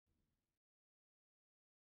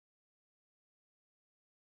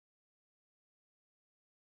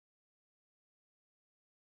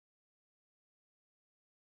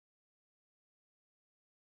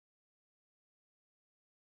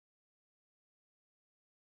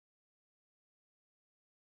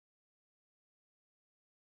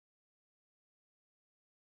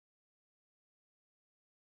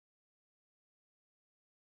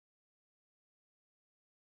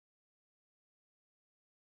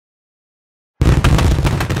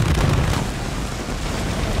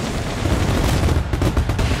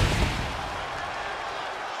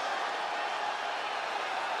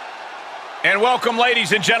And welcome,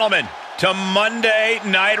 ladies and gentlemen, to Monday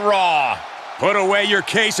Night Raw. Put away your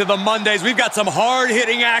case of the Mondays. We've got some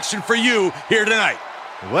hard-hitting action for you here tonight.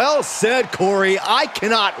 Well said, Corey. I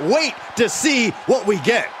cannot wait to see what we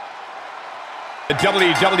get. The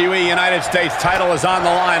WWE United States title is on the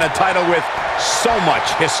line, a title with so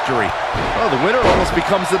much history. Well, the winner almost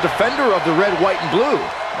becomes the defender of the red, white, and blue.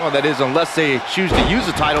 Well, that is, unless they choose to use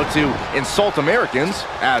the title to insult Americans,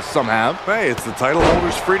 as some have. Hey, it's the title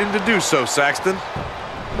holder's freedom to do so, Saxton.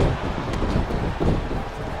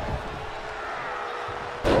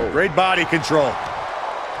 Great body control.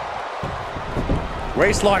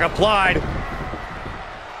 Waistlock applied.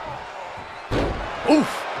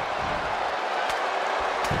 Oof.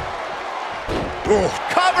 Ooh.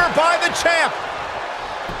 Cover by the champ.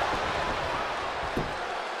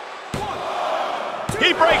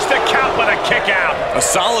 He breaks the count with a kick out. A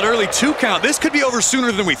solid early 2 count. This could be over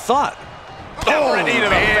sooner than we thought. Oh, a knee to the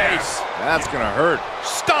face. That's gonna hurt.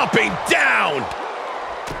 Stomping down.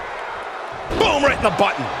 Boom, right in the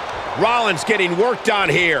button. Rollins getting worked on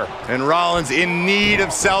here. And Rollins in need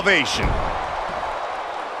of salvation.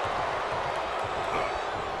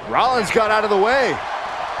 Rollins got out of the way.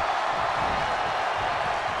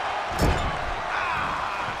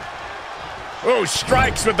 Oh,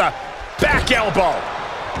 strikes with the back elbow.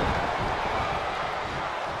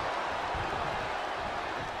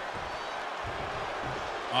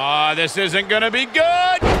 This isn't gonna be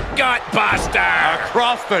good. Gutbuster.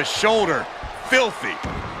 Across the shoulder. Filthy.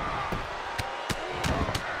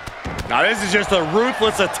 Now this is just a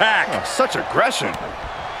ruthless attack. Oh, such aggression.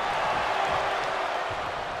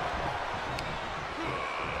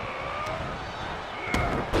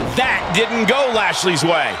 That didn't go Lashley's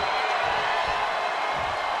way.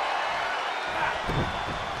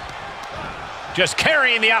 Just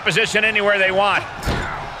carrying the opposition anywhere they want.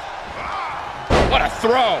 What a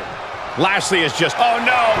throw. Lashley is just, oh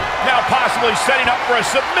no, now possibly setting up for a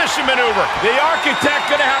submission maneuver. The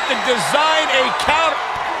architect gonna have to design a counter.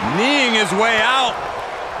 Kneeing his way out.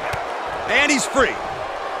 And he's free.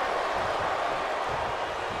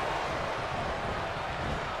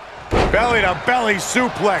 Belly to belly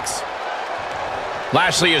suplex.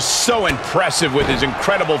 Lashley is so impressive with his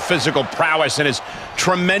incredible physical prowess and his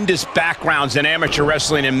tremendous backgrounds in amateur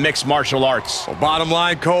wrestling and mixed martial arts. Well, bottom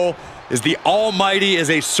line, Cole, is the Almighty is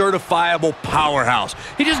a certifiable powerhouse.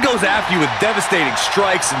 He just goes after you with devastating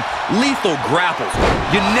strikes and lethal grapples.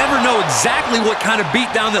 You never know exactly what kind of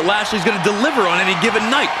beatdown that Lashley's going to deliver on any given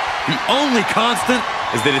night. The only constant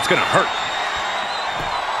is that it's going to hurt.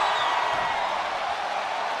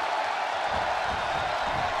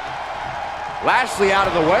 Lashley out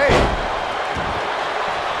of the way.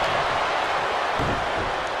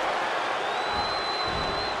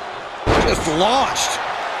 Just launched.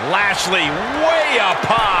 Lashley way up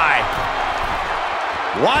high.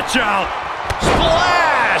 Watch out.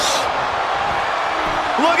 Splash!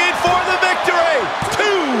 Looking for the victory. 2.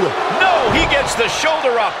 No, he gets the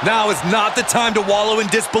shoulder up. Now is not the time to wallow in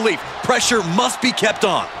disbelief. Pressure must be kept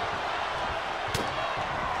on.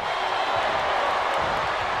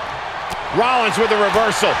 Rollins with a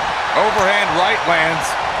reversal. Overhand right lands.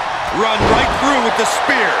 Run right through with the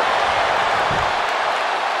spear.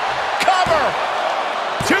 Cover!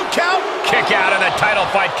 2 count. Kick out and the title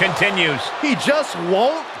fight continues. He just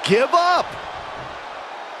won't give up.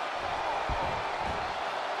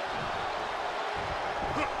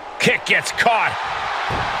 Kick gets caught.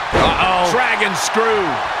 Uh-oh. Dragon screw.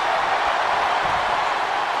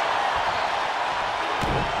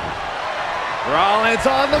 Rollins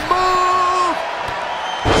on the move.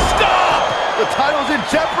 Stop! The title's in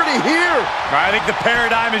jeopardy here. I think the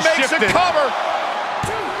paradigm is Makes shifted. a cover.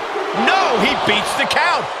 No, he beats the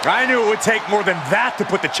count. I knew it would take more than that to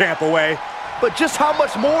put the champ away. But just how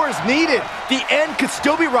much more is needed? The end could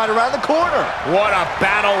still be right around the corner. What a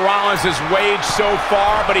battle Rollins has waged so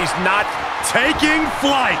far, but he's not Taking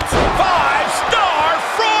flight. 5-star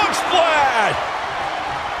frog splash.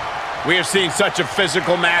 We have seen such a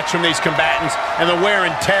physical match from these combatants, and the wear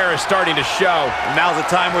and tear is starting to show. Now's the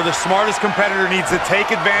time where the smartest competitor needs to take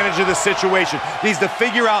advantage of the situation. Needs to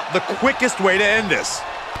figure out the quickest way to end this.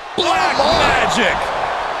 Black magic.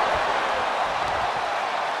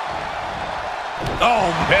 Oh,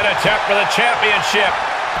 pin attempt for the championship.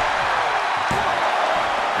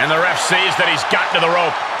 And the ref sees that he's gotten to the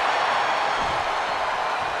rope.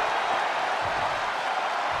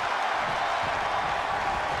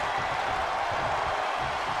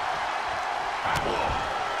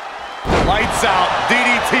 Lights out.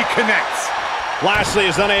 DDT connects. Lashley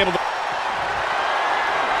is unable to...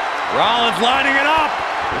 Rollins lining it up.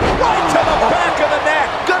 Right to the back of the neck.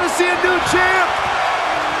 Gonna see a new champ.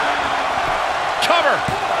 cover.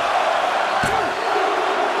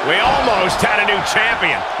 We almost had a new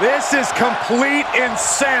champion. This is complete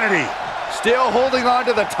insanity. Still holding on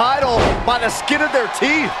to the title by the skin of their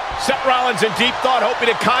teeth. Seth Rollins in deep thought, hoping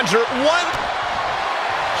to conjure one.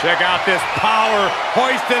 Check out this power.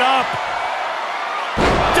 Hoist it up.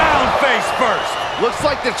 Down face first. Looks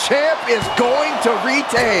like the champ is going to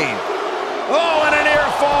retain. Oh, and a near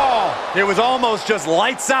fall. It was almost just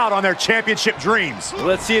lights out on their championship dreams.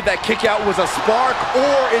 Let's see if that kick out was a spark,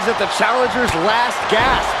 or is it the challenger's last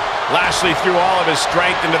gasp? Lashley threw all of his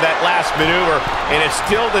strength into that last maneuver, and it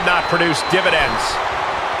still did not produce dividends.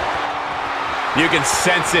 You can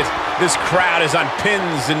sense it. This crowd is on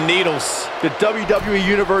pins and needles. The WWE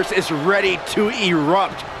Universe is ready to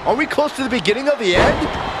erupt. Are we close to the beginning of the end?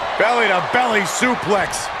 Belly-to-belly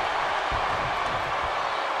suplex.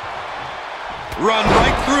 Run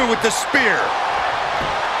right through with the spear.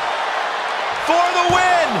 For the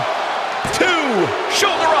win! 2,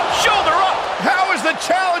 shoulder up, shoulder up! How is the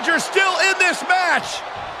challenger still in this match?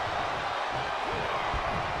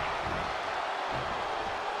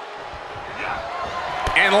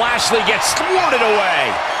 And Lashley gets thwarted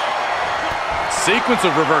away. Sequence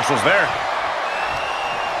of reversals there.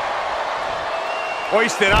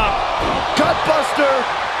 Hoisted up. Gutbuster!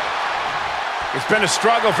 It's been a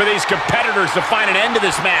struggle for these competitors to find an end to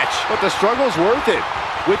this match. But the struggle's worth it.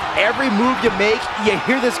 With every move you make, you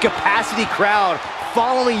hear this capacity crowd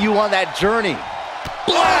following you on that journey.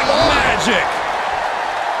 Black magic!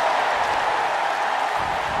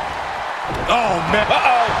 Oh, man.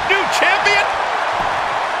 Uh-oh, new champion?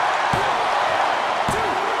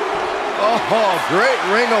 Oh, great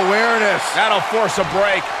ring awareness. That'll force a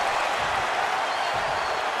break.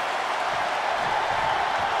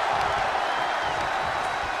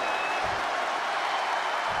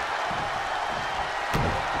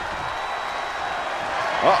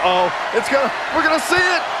 Uh-oh, we're gonna see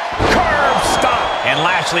it. Curb stop. And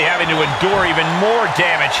Lashley having to endure even more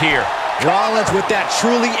damage here. Rollins with that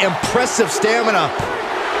truly impressive stamina.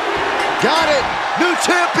 Got it, new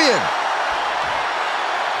champion.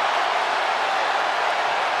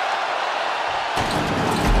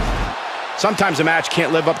 Sometimes a match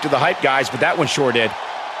can't live up to the hype, guys, but that one sure did.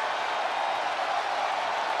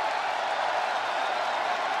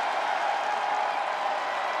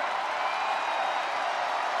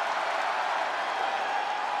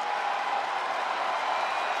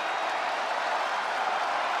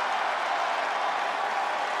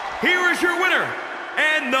 Here is your winner,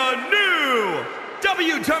 and the new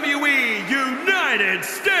WWE United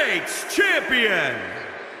States Champion,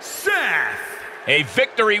 Seth. A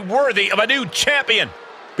victory worthy of a new champion.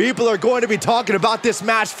 People are going to be talking about this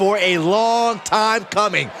match for a long time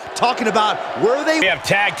coming. Talking about where they... We have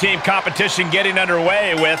tag team competition getting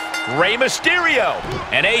underway with Rey Mysterio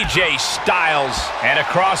and AJ Styles. And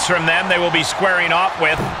across from them, they will be squaring off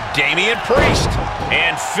with Damian Priest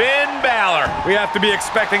and Finn Balor. We have to be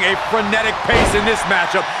expecting a frenetic pace in this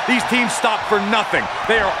matchup. These teams stop for nothing.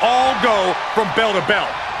 They are all go from bell to bell.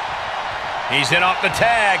 He's in off the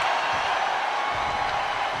tag.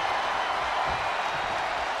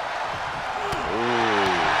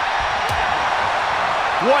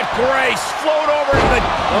 What grace! Float over to the...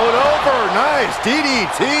 Float over, nice,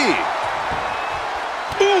 DDT.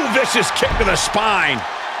 Ooh, vicious kick to the spine.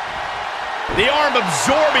 The arm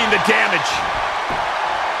absorbing the damage.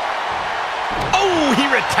 Oh, he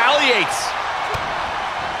retaliates.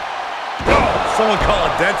 Oh, someone call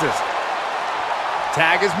a dentist.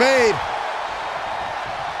 Tag is made.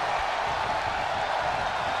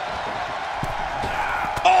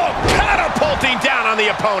 Oh, catapulting down on the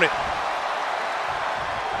opponent.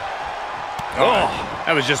 Oh,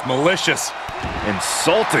 that was just malicious.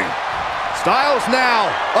 Insulting. Styles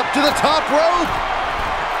now up to the top rope.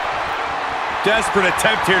 Desperate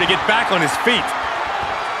attempt here to get back on his feet.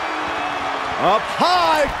 Up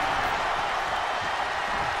high.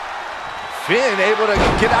 Finn able to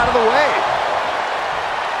get out of the way.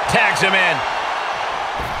 Tags him in.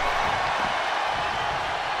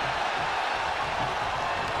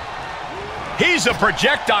 He's a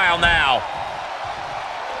projectile now.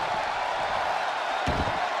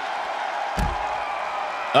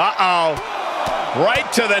 Uh-oh. Right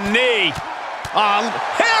to the knee.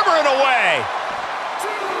 Hammering away.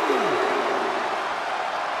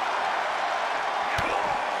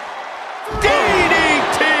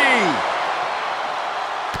 DDT.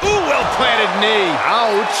 Ooh, well-planted knee.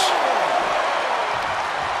 Ouch.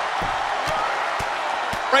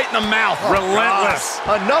 Right in the mouth. Oh, relentless.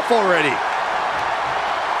 God. Enough already.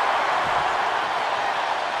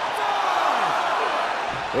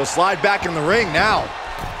 He'll slide back in the ring now.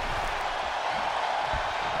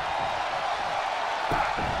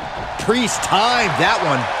 Priest timed that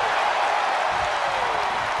one.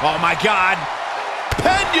 Oh, my God.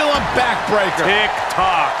 Pendulum backbreaker.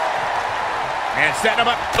 Tick-tock. And setting him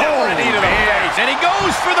up. Ready to the face. And he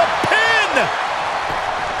goes for the pin.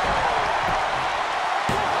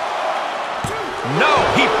 No,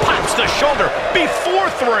 he pops the shoulder before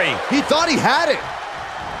 3. He thought he had it.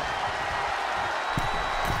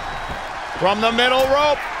 From the middle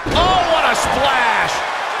rope. Oh, what a splash.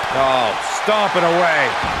 Oh, stomping away.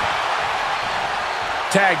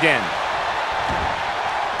 Tagged in.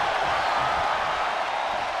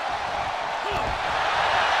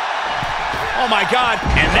 Oh, my God.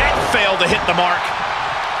 And that failed to hit the mark.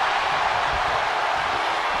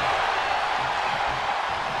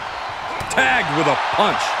 Tagged with a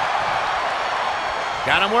punch.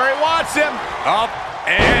 Got him where he wants him. Up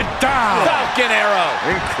and down. Falcon arrow.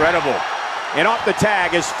 Incredible. And off the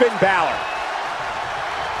tag is Finn Balor.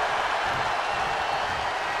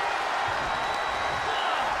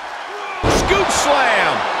 Scoop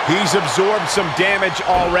slam. He's absorbed some damage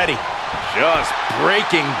already. Just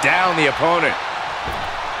breaking down the opponent.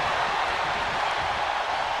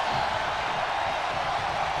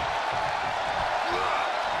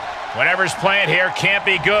 Whatever's playing here can't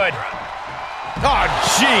be good. Oh,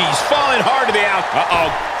 jeez. Falling hard to the out. Uh-oh.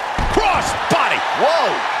 Cross body. Whoa.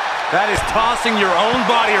 That is tossing your own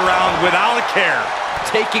body around without a care.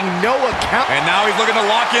 Taking no account. And now he's looking to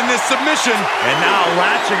lock in this submission. And now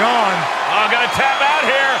latching on. Oh, gonna tap out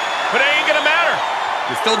here, but it ain't gonna matter.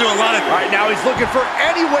 He's still doing a lot of... All right, now he's looking for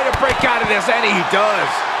any way to break out of this, and he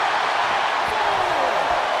does.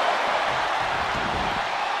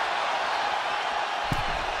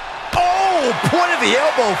 Oh, point of the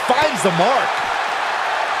elbow finds the mark.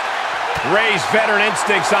 Ray's veteran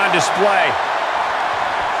instincts on display.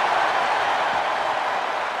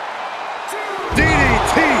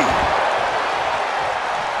 DDT.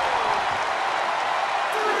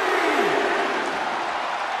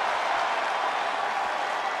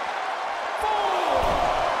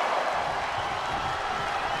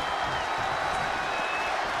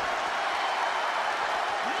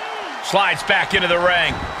 Slides back into the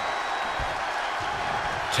ring.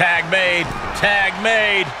 Tag made. Tag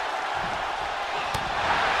made.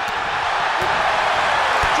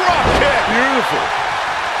 Drop kick. Beautiful.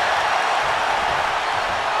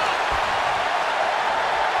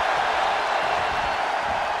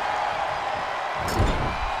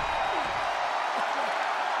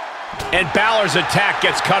 And Balor's attack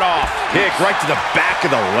gets cut off. Kick right to the back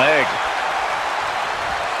of the leg.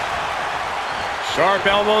 Sharp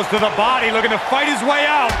elbows to the body, looking to fight his way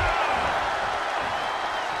out.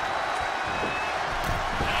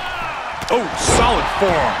 Oh, solid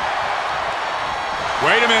forearm.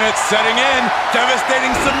 Wait a minute, setting in.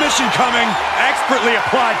 Devastating submission coming. Expertly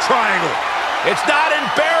applied triangle. It's not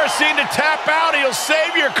embarrassing to tap out. He'll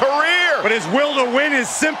save your career. But his will to win is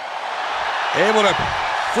simple. Able to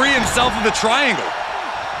free himself of the triangle.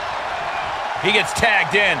 He gets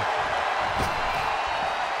tagged in.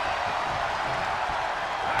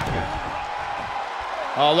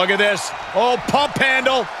 Oh, look at this. Oh, pump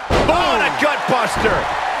handle. Oh, and a gut buster.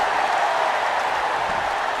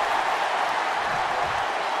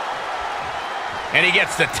 And he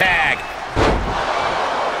gets the tag.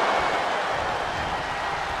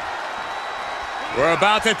 We're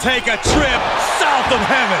about to take a trip south of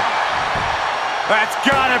heaven. That's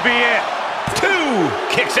gotta be it. 2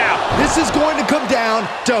 kicks out. This is going to come down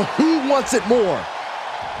to who wants it more.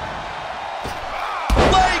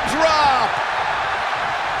 Leg drop.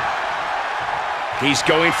 He's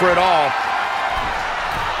going for it all.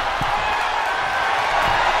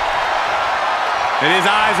 And his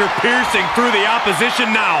eyes are piercing through the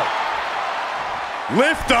opposition now.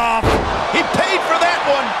 Lift off. He paid for that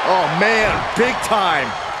one. Oh, man, big time.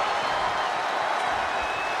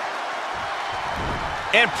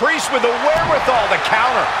 And Priest with the wherewithal to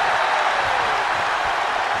counter.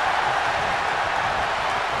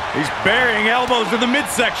 He's burying elbows to the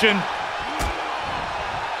midsection.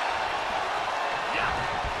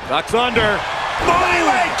 Ducks under. Body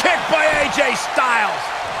leg kick by AJ Styles.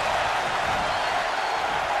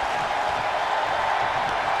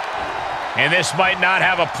 And this might not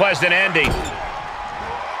have a pleasant ending.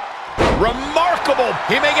 Remarkable.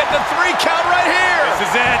 He may get the 3 count right here. This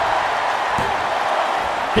is it.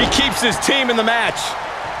 He keeps his team in the match.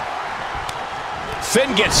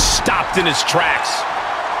 Finn gets stopped in his tracks.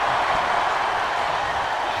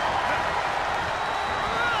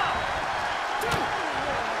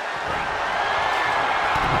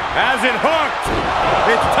 Has it hooked.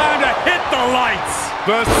 It's time to hit the lights.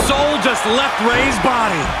 The soul just left Ray's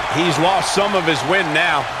body. He's lost some of his wind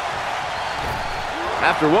now.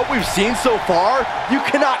 After what we've seen so far, you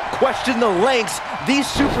cannot question the lengths these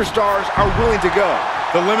superstars are willing to go.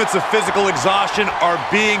 The limits of physical exhaustion are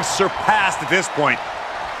being surpassed at this point.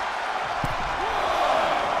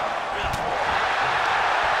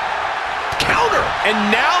 Counter! And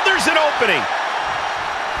now there's an opening.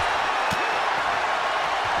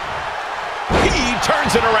 He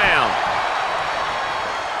turns it around.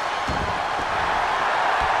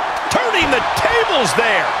 Turning the tables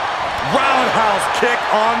there. Roundhouse kick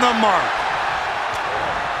on the mark.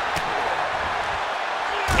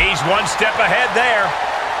 He's one step ahead there.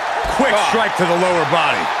 Quick strike to the lower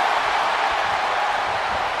body.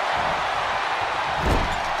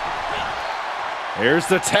 Here's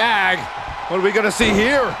the tag. What are we going to see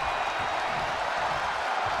here?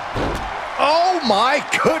 Oh, my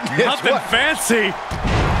goodness. Nothing fancy.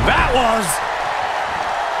 That was.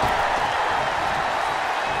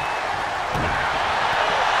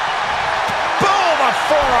 Boom, a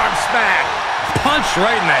forearm smack. Punch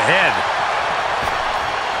right in the head.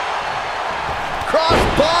 Cross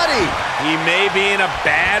body. He may be in a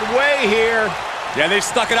bad way here. Yeah, they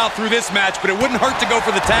stuck it out through this match, but it wouldn't hurt to go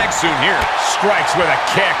for the tag soon here. Strikes with a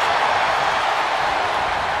kick.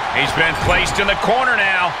 He's been placed in the corner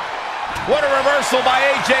now. What a reversal by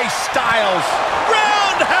AJ Styles.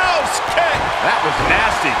 Roundhouse kick. That was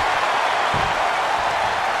nasty.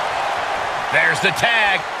 There's the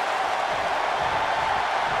tag.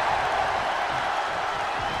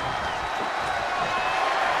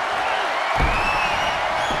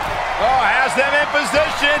 Oh, has them in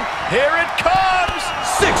position. Here it comes.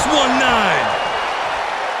 619.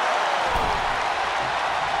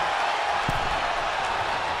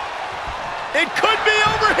 It could be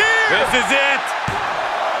over here. This is it.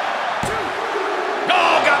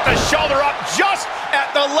 Oh, got the shoulder up just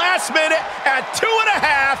at the last minute. At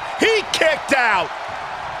 2.5, he kicked out.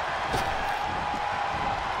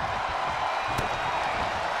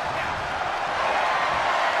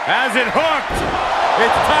 Has it hooked.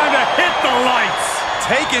 It's time to hit the lights.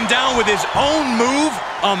 Taken down with his own move.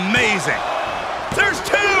 Amazing. There's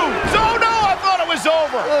two. Oh, no, I thought it was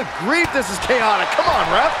over. Good grief, this is chaotic. Come on,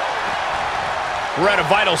 ref. We're at a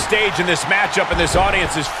vital stage in this matchup, and this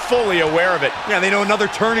audience is fully aware of it. Yeah, they know another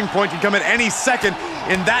turning point can come at any second,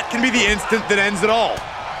 and that can be the instant that ends it all.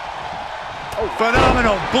 Oh,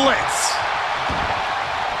 phenomenal blitz.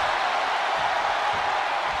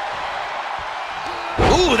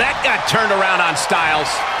 Ooh, that got turned around on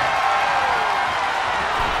Styles.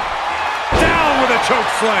 Down with a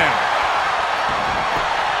choke slam.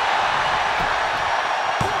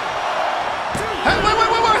 Hey, wait,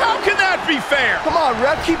 how can that be fair? Come on,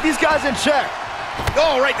 ref, keep these guys in check.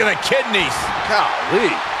 Oh, right to the kidneys. Golly.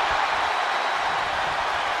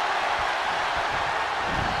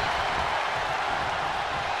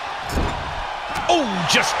 Oh,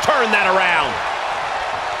 just turn that around.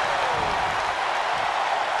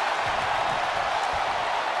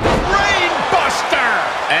 Brainbuster!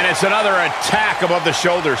 And it's another attack above the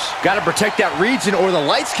shoulders. Got to protect that region or the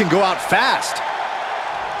lights can go out fast.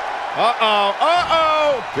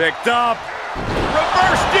 Uh-oh. Picked up.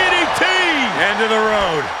 Reverse DDT. End of the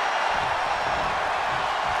road.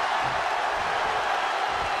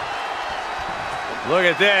 Look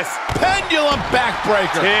at this. Pendulum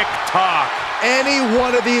backbreaker. Tick-tock. Any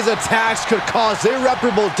one of these attacks could cause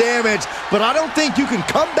irreparable damage, but I don't think you can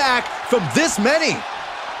come back from this many.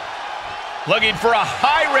 Looking for a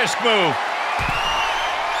high-risk move.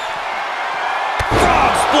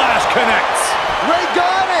 Frog splash connects. Ray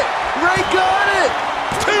got it! Ray got it!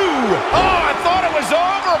 2. Oh, I thought it was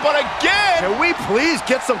over, but again. Can we please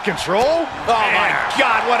get some control? Oh, my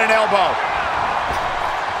God, what an elbow.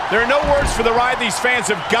 There are no words for the ride these fans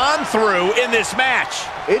have gone through in this match.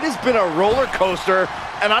 It has been a roller coaster,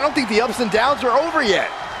 and I don't think the ups and downs are over yet.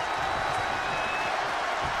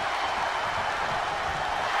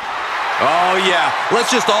 Oh, yeah.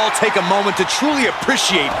 Let's just all take a moment to truly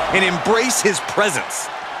appreciate and embrace his presence.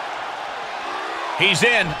 He's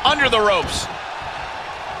in, under the ropes.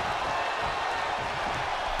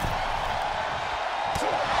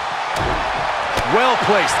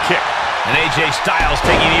 Well-placed kick. And AJ Styles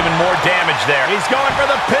taking even more damage there. He's going for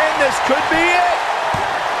the pin. This could be it.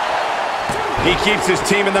 He keeps his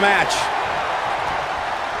team in the match.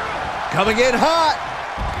 Coming in hot.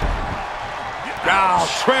 Now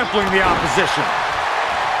trampling the opposition.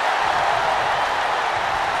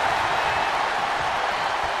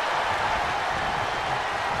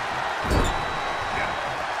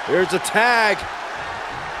 Here's a tag.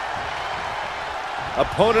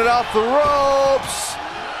 Opponent off the ropes.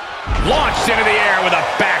 Launched into the air with a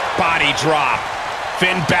back body drop.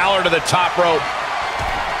 Finn Balor to the top rope.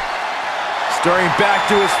 Stirring back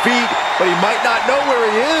to his feet, but he might not know where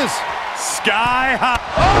he is. Sky high.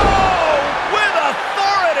 Oh, with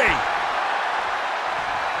authority.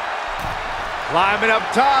 Climbing up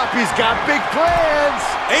top, he's got big plans.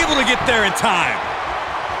 Able to get there in time.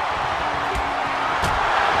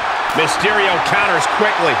 Mysterio counters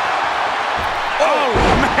quickly. Oh,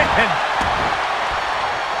 man.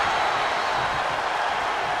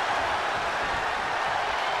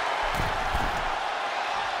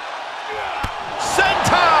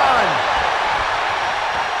 Senton!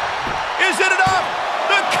 Is it enough?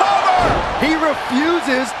 The cover! He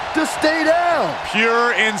refuses to stay down.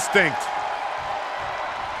 Pure instinct.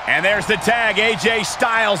 And there's the tag. AJ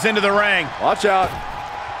Styles into the ring. Watch out.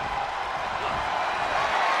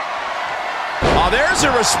 Oh, there's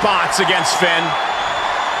a response against Finn.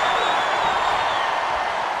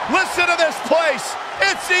 Listen to this place.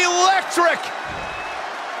 It's electric.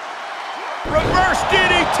 Reverse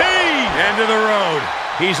DDT. End of the road.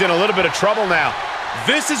 He's in a little bit of trouble now.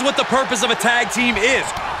 This is what the purpose of a tag team is.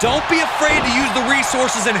 Don't be afraid to use the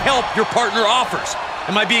resources and help your partner offers.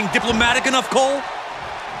 Am I being diplomatic enough, Cole?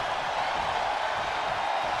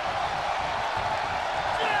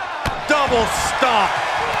 Double stop.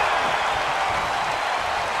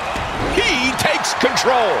 He takes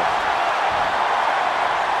control.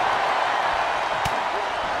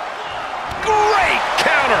 Great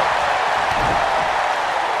counter.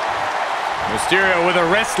 Mysterio with a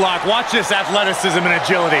wrist lock. Watch this athleticism and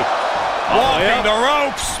agility. Walking the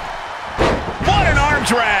ropes. What an arm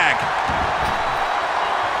drag.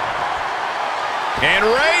 And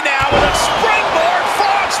Ray now with a springboard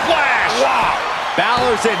frog splash. Wow.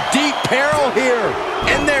 Balor's in deep peril here.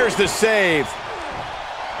 And there's the save.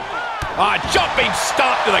 Jumping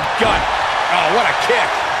stomp to the gut. Oh, what a kick.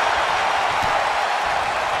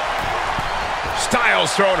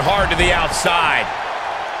 Styles thrown hard to the outside.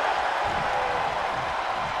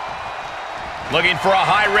 Looking for a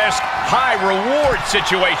high-risk, high-reward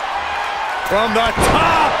situation. From the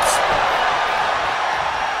top.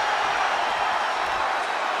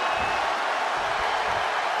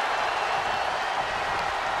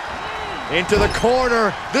 Into the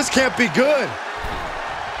corner. This can't be good.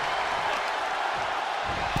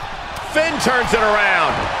 Finn turns it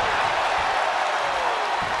around.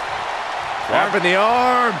 Wrapping the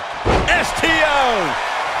arm. STO.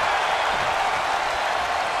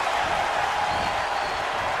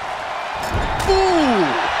 Ooh.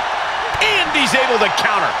 And he's able to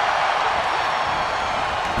counter.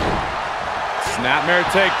 Snapmare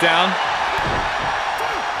takedown.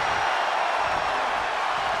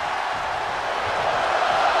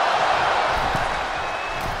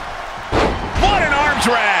 What an arm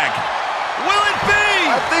drag. Will it be?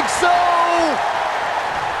 I think so.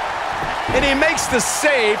 And he makes the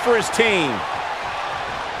save for his team.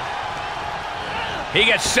 He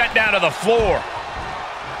gets sent down to the floor.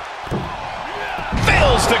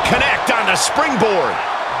 Fails to connect on the springboard.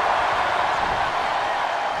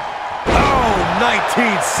 Oh,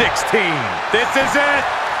 1916. This is it.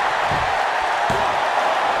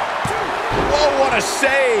 Oh, what a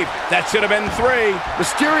save. That should have been 3.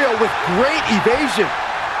 Mysterio with great evasion.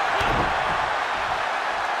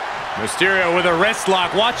 Mysterio with a wrist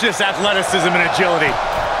lock. Watch this athleticism and agility.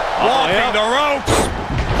 Walking the ropes.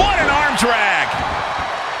 What an arm drag.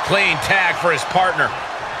 Clean tag for his partner.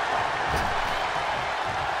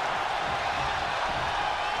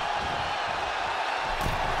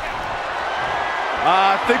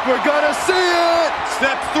 I think we're gonna see it.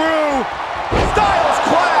 Steps through. Styles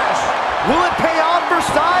clash. Will it pay off for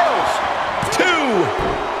Styles? 2.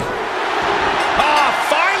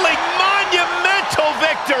 Finally, monumental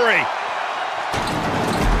victory.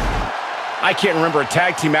 I can't remember a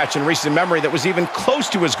tag team match in recent memory that was even close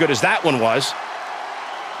to as good as that one was.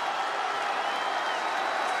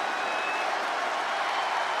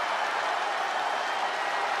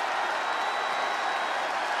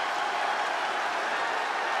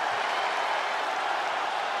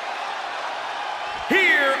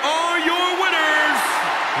 Here are your winners,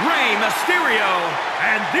 Rey Mysterio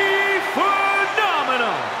and the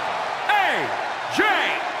phenomenal AJ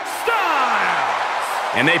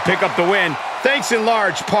Styles. And they pick up the win, thanks in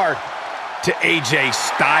large part to AJ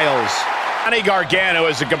Styles. Johnny Gargano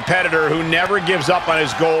is a competitor who never gives up on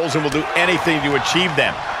his goals and will do anything to achieve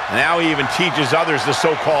them. Now he even teaches others the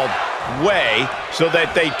so-called way so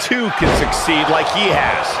that they too can succeed like he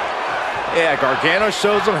has. Yeah, Gargano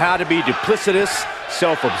shows him how to be duplicitous,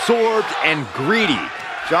 self-absorbed, and greedy.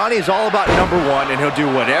 Johnny is all about number one, and he'll do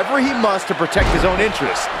whatever he must to protect his own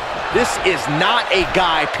interests. This is not a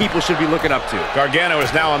guy people should be looking up to. Gargano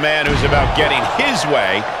is now a man who's about getting his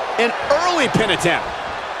way. An early pin attempt.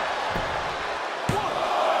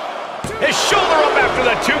 His shoulder up after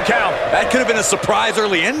the 2 count. That could have been a surprise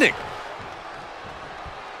early ending.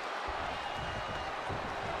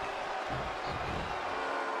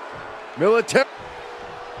 Military.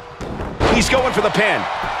 He's going for the pin.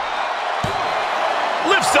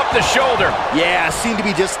 Lifts up the shoulder. Yeah, seemed to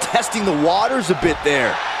be just testing the waters a bit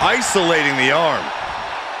there. Isolating the arm.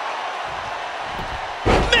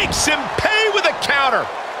 Makes him pay with a counter.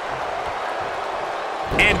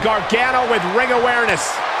 And Gargano with ring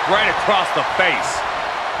awareness. Right across the face.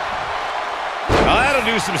 Oh, that'll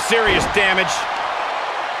do some serious damage.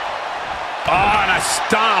 Oh, and a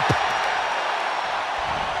stomp.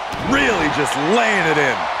 Really just laying it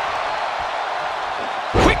in.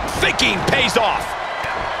 Quick thinking pays off.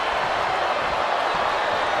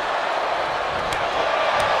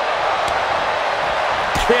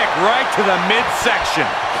 Kick right to the midsection.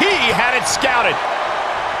 He had it scouted.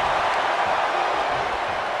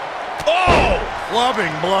 Oh!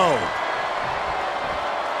 Clubbing blow.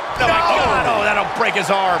 Oh, my God. Oh, that'll break his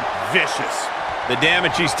arm. Vicious. The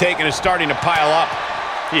damage he's taken is starting to pile up.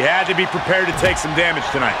 He had to be prepared to take some damage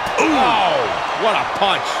tonight. Ooh! Oh, what a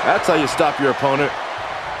punch. That's how you stop your opponent.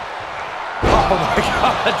 Oh my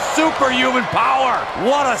God, superhuman power.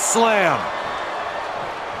 What a slam.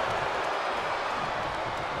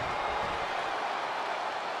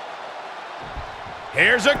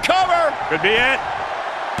 Here's a cover. Could be it.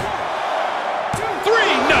 3,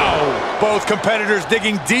 no. Both competitors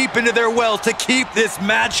digging deep into their well to keep this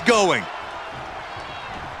match going.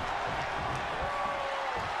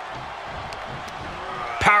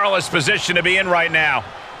 Powerless position to be in right now.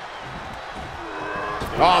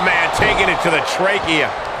 Oh, man, taking it to the trachea.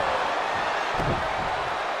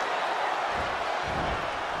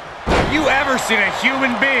 Have you ever seen a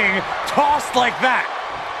human being tossed like that?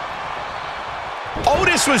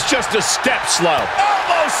 Otis was just a step slow.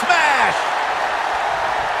 Elbow smash!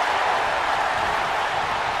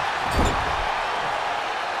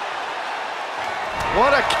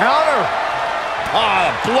 What a counter!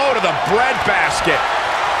 Ah, a blow to the breadbasket.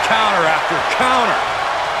 Counter after counter.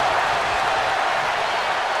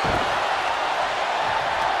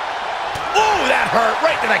 Ooh, that hurt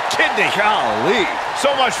right to the kidney. Golly.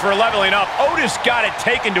 So much for leveling up. Otis got it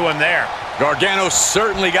taken to him there. Gargano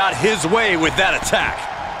certainly got his way with that attack.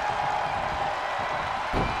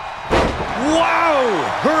 Wow!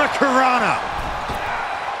 Hurricanrana.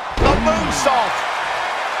 The moonsault.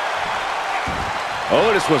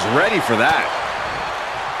 Otis was ready for that.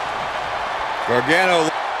 Gargano.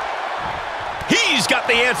 He's got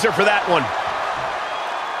the answer for that one.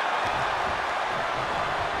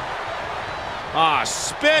 Ah,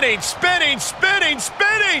 spinning, spinning, spinning,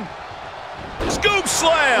 spinning. Scoop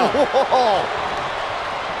slam.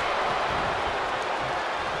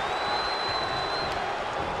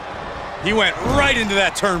 He went right into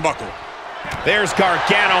that turnbuckle. There's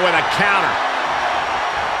Gargano with a counter.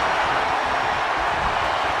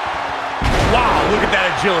 Wow, look at that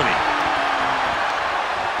agility.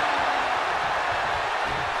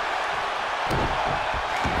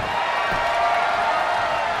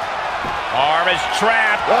 Arm is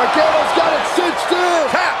trapped. Gargano's got it cinched in.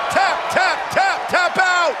 Tap, tap, tap, tap, tap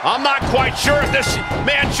out. I'm not quite sure if this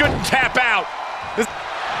man shouldn't tap out.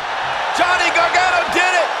 Johnny Gargano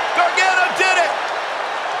did it. Gargano did it.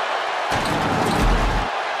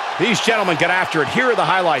 These gentlemen get after it. Here are the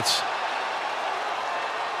highlights.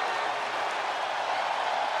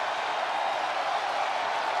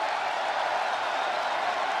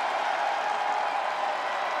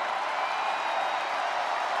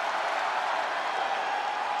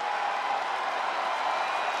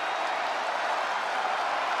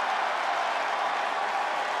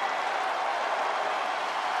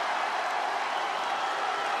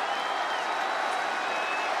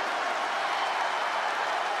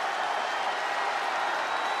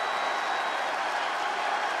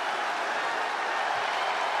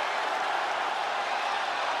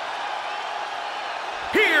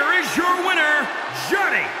 Here is your winner,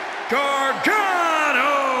 Johnny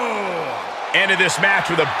Gargano. Ended this match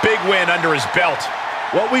with a big win under his belt.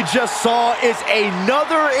 What we just saw is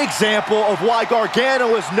another example of why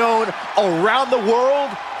Gargano is known around the world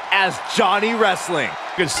as Johnny Wrestling.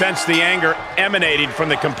 You could sense the anger emanating from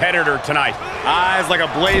the competitor tonight. Eyes like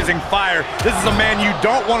a blazing fire. This is a man you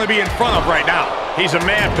don't want to be in front of right now. He's a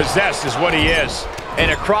man possessed is what he is.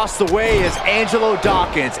 And across the way is Angelo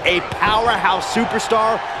Dawkins, a powerhouse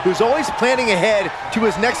superstar who's always planning ahead to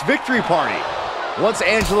his next victory party. Once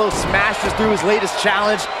Angelo smashes through his latest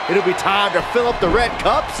challenge, it'll be time to fill up the red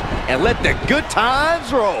cups and let the good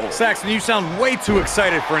times roll. Saxton, you sound way too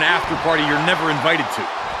excited for an after party you're never invited to.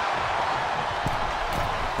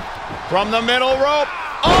 From the middle rope.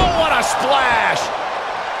 Oh, what a splash!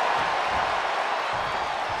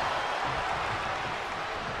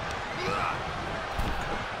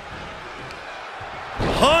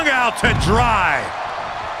 Hung out to dry.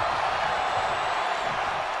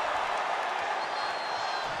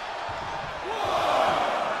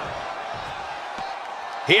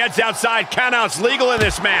 He heads outside. Countouts legal in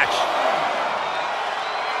this match.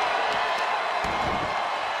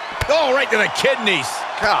 Oh, right to the kidneys.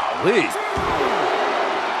 Golly.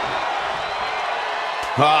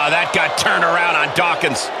 Oh, that got turned around on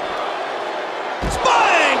Dawkins.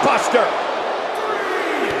 Spine buster.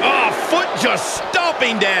 Oh, foot just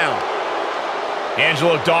stomping down.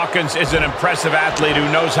 Angelo Dawkins is an impressive athlete who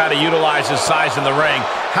knows how to utilize his size in the ring.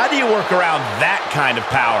 How do you work around that kind of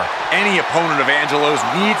power? Any opponent of Angelo's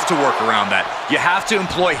needs to work around that. You have to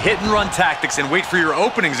employ hit-and-run tactics and wait for your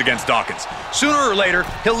openings against Dawkins. Sooner or later,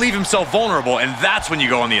 he'll leave himself vulnerable, and that's when you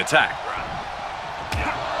go on the attack.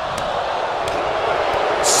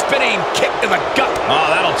 Spinning kick to the gut. Oh,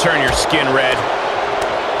 that'll turn your skin red.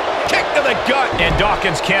 Kick to the gut. And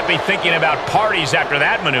Dawkins can't be thinking about parties after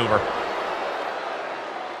that maneuver.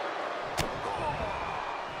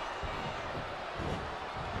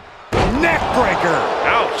 Neck breaker.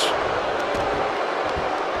 Ouch.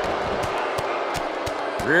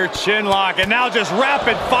 Rear chin lock, and now just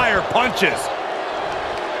rapid fire punches.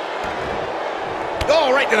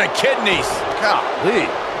 Oh, right to the kidneys. Golly.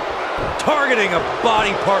 Targeting a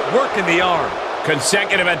body part, working the arm.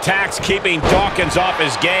 Consecutive attacks keeping Dawkins off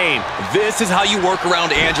his game. This is how you work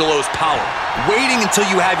around Angelo's power. Waiting until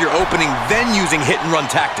you have your opening, then using hit-and-run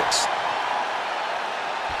tactics.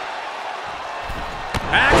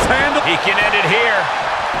 Axe handle. He can end it here.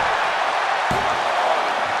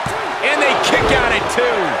 And they kick out at 2.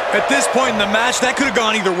 At this point in the match, that could have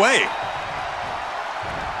gone either way.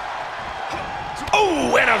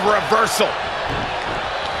 Oh, and a reversal.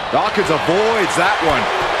 Dawkins avoids that one.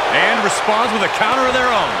 And responds with a counter of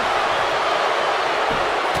their own.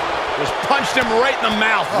 Just punched him right in the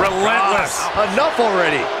mouth. Relentless. Enough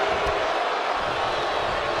already.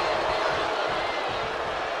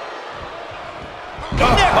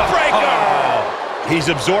 Neck breaker.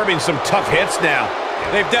 He's absorbing some tough hits now.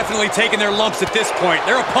 They've definitely taken their lumps at this point.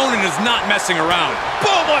 Their opponent is not messing around.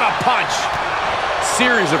 Boom, what a punch.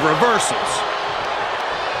 Series of reversals.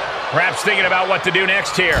 Perhaps thinking about what to do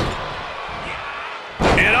next here.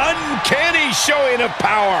 An uncanny showing of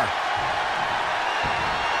power.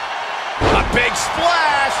 A big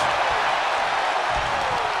splash.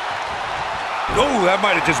 Oh, that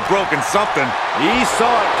might have just broken something. He saw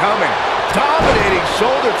it coming. Dominating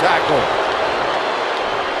shoulder tackle.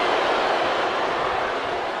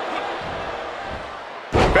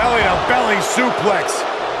 Belly-to-belly suplex.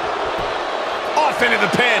 Off into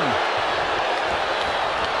the pin.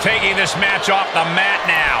 Taking this match off the mat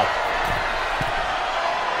now.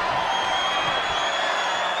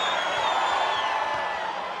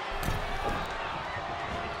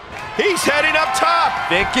 He's heading up top.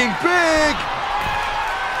 Thinking big.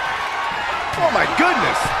 Oh, my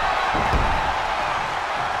goodness.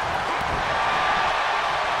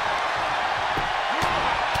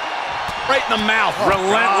 Right in the mouth. Oh,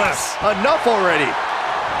 relentless. God. Enough already.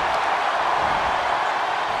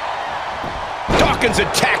 Dawkins'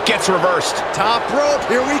 attack gets reversed. Top rope,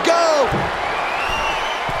 here we go.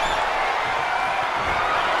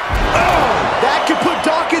 Oh, that could put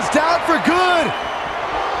Dawkins down for good.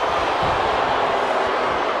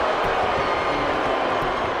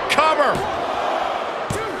 Cover.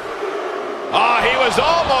 Oh, he was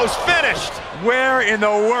almost finished. Where in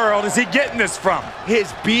the world is he getting this from?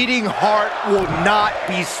 His beating heart will not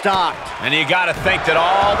be stopped. And you got to think that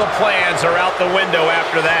all the plans are out the window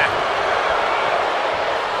after that.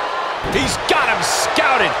 He's got him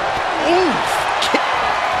scouted. Oof.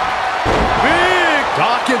 Big.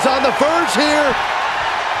 Dawkins on the verge here.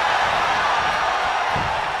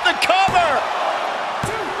 The cover.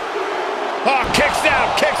 Oh, kicks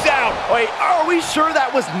out, kicks out. Wait, are we sure that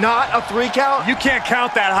was not a 3 count? You can't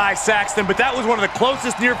count that high, Saxton, but that was one of the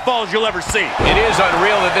closest near falls you'll ever see. It is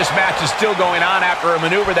unreal that this match is still going on after a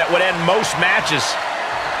maneuver that would end most matches.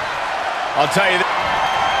 I'll tell you that.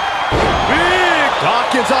 Big.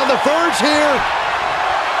 Dawkins on the verge here.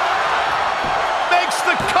 Makes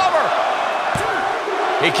the cover.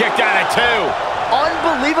 He kicked out at 2.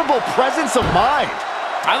 Unbelievable presence of mind.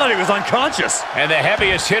 I thought he was unconscious. And the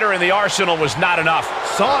heaviest hitter in the arsenal was not enough.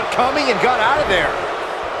 Saw it coming and got out of there.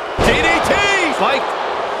 DDT! Fight.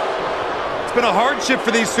 It's been a hardship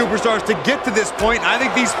for these superstars to get to this point. I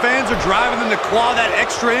think these fans are driving them to claw that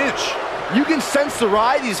extra inch. You can sense the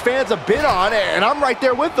ride these fans have been on, and I'm right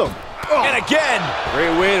there with them. And again.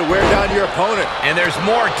 Great way to wear down your opponent. And there's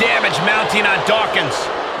more damage mounting on Dawkins.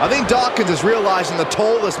 I think Dawkins is realizing the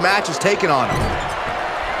toll this match has taken on him.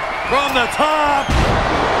 From the top.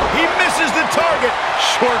 He misses the target.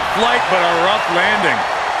 Short flight, but a rough landing.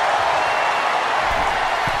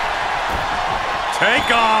 Take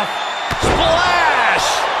off. Splash!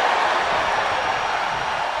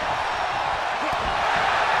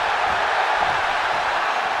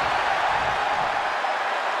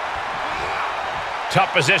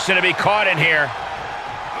 Tough position to be caught in here.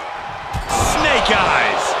 Snake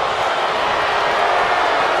eyes.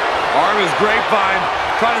 Arm is grapevine.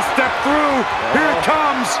 Trying to step through. Here it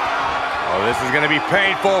comes. Oh, this is going to be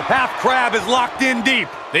painful. Half crab is locked in deep.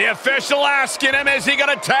 The official asking him, is he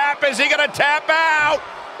going to tap? Is he going to tap out?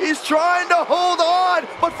 He's trying to hold on,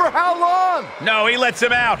 but for how long? No, he lets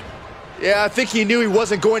him out. Yeah, I think he knew he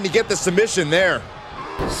wasn't going to get the submission there.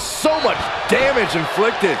 So much damage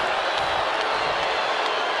inflicted.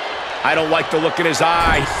 I don't like the look in his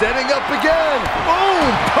eye. Setting up again.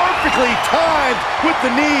 Boom! Perfectly timed with the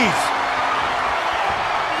knees.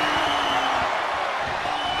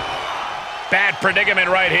 Bad predicament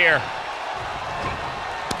right here.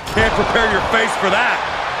 Can't prepare your face for that.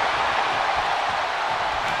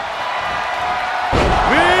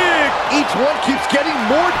 Big! Each one keeps getting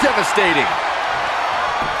more devastating.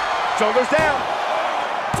 Shoulders down.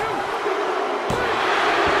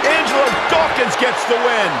 Angelo Dawkins gets the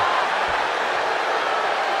win.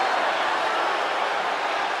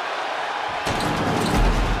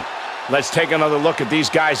 Let's take another look at these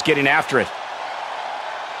guys getting after it.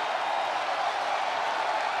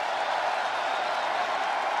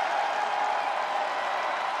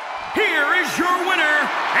 Here is your winner,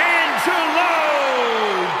 Angelo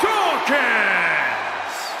Dawkins.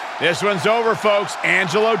 This one's over, folks.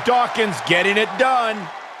 Angelo Dawkins getting it done.